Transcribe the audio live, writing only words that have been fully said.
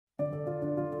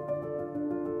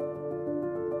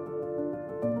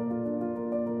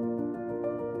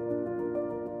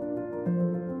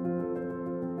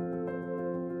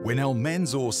When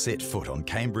Almanzor set foot on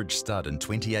Cambridge Stud in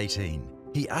 2018,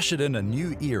 he ushered in a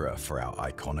new era for our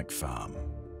iconic farm.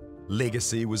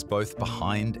 Legacy was both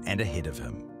behind and ahead of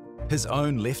him. His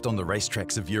own left on the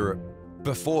racetracks of Europe,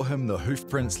 before him the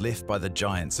hoofprints left by the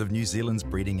giants of New Zealand's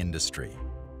breeding industry.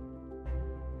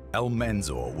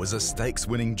 Almanzor was a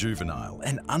stakes-winning juvenile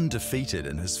and undefeated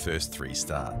in his first 3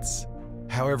 starts.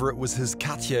 However, it was his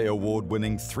Cartier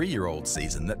Award-winning 3-year-old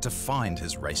season that defined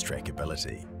his racetrack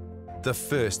ability. The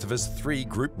first of his 3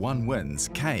 Group 1 wins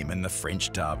came in the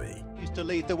French Derby. Used to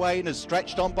lead the way and has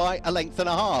stretched on by a length and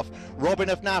a half. Robin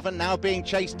of Navan now being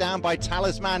chased down by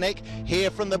Talismanic.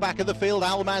 Here from the back of the field,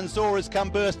 Almanzor has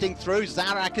come bursting through.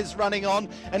 Zarak is running on,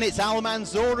 and it's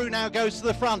Almanzor who now goes to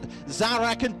the front.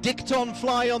 Zarak and Dicton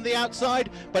fly on the outside,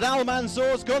 but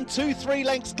Almanzor's gone 2-3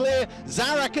 lengths clear.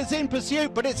 Zarak is in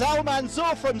pursuit, but it's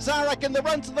Almanzor from Zarak in the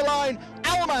run to the line.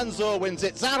 Almanzor wins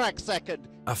it, Zarak second.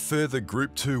 A further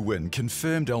Group 2 win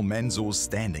confirmed Almanzor's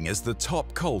standing as the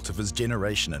top colt of his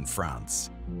generation in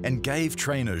France, and gave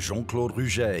trainer Jean-Claude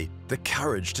Rouget the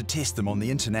courage to test him on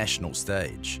the international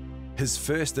stage. His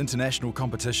first international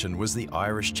competition was the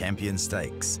Irish Champion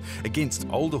Stakes, against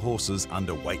older horses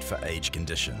under weight for age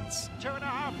conditions.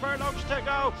 2.5 furlongs to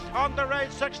go on the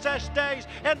race success days.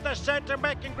 In the centre,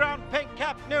 making ground, pink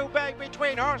cap, new bag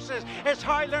between horses is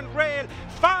Highland Rail.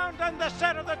 Found in the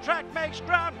centre of the track, makes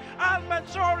ground.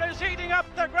 Almanzor is eating up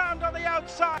the ground on the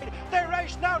outside. They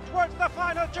race now towards the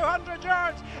final 200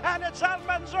 yards, and it's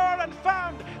Almanzor and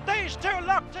Found. These two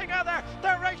locked together.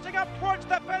 They're racing up towards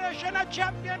the finish in a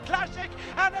champion classic,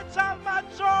 and it's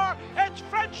Almanzor. It's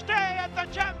French Day at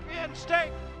the Champion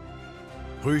Stakes.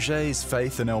 Rouget's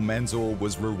faith in Almanzor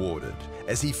was rewarded,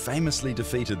 as he famously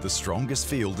defeated the strongest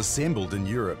field assembled in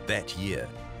Europe that year.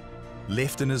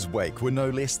 Left in his wake were no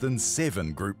less than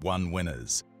 7 Group 1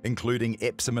 winners, including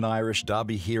Epsom and Irish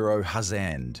Derby hero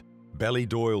Hazand,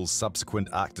 Ballydoyle's subsequent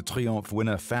Arc de Triomphe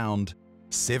winner Found,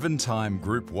 7-time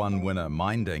Group 1 winner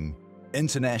Minding,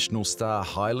 international star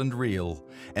Highland Reel,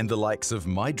 and the likes of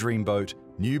My Dreamboat,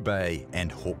 New Bay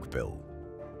and Hawkbill.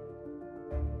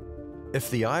 If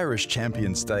the Irish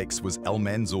Champion Stakes was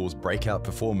Almanzor's breakout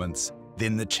performance,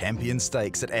 then the Champion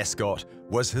Stakes at Ascot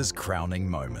was his crowning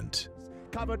moment.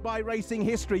 Covered by racing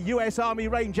history, US Army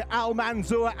Ranger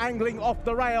Almanzor angling off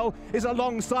the rail is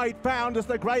alongside Found as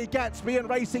the Grey Gatsby and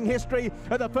racing history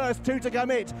are the first 2 to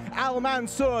commit.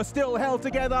 Almanzor still held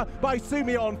together by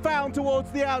Sumion, Found towards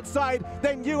the outside,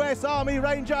 then US Army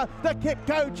Ranger, the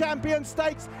Kipco Champion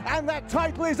Stakes, and that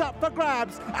title is up for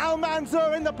grabs.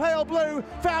 Almanzor in the pale blue,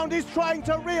 Found is trying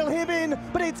to reel him in,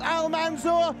 but it's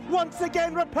Almanzor once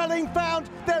again repelling Found.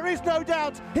 There is no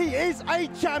doubt he is a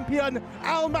champion.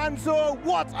 Almanzor,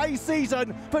 what a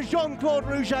season for Jean-Claude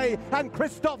Rouget and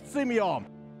Christophe Simeon.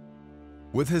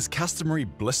 With his customary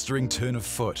blistering turn of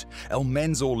foot,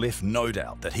 Almanzor left no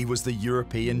doubt that he was the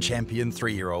European champion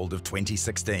 3-year-old of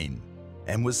 2016,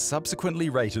 and was subsequently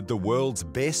rated the world's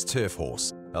best turf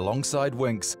horse, alongside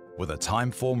Winx, with a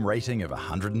Timeform rating of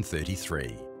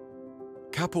 133.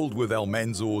 Coupled with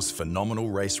Almanzor's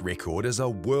phenomenal race record is a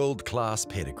world-class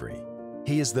pedigree.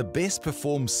 He is the best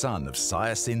performed son of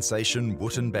sire sensation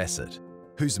Wootton Bassett,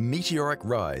 whose meteoric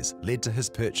rise led to his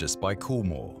purchase by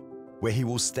Coolmore, where he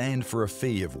will stand for a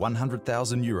fee of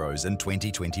 €100,000 in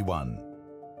 2021.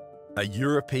 A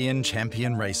European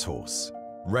champion racehorse,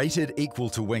 rated equal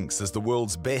to Winx as the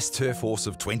world's best turf horse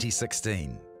of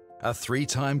 2016, a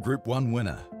 3-time Group 1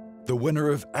 winner, the winner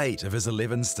of 8 of his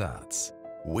 11 starts.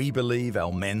 We believe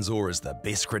Almanzor is the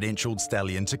best credentialed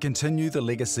stallion to continue the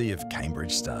legacy of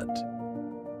Cambridge Stud.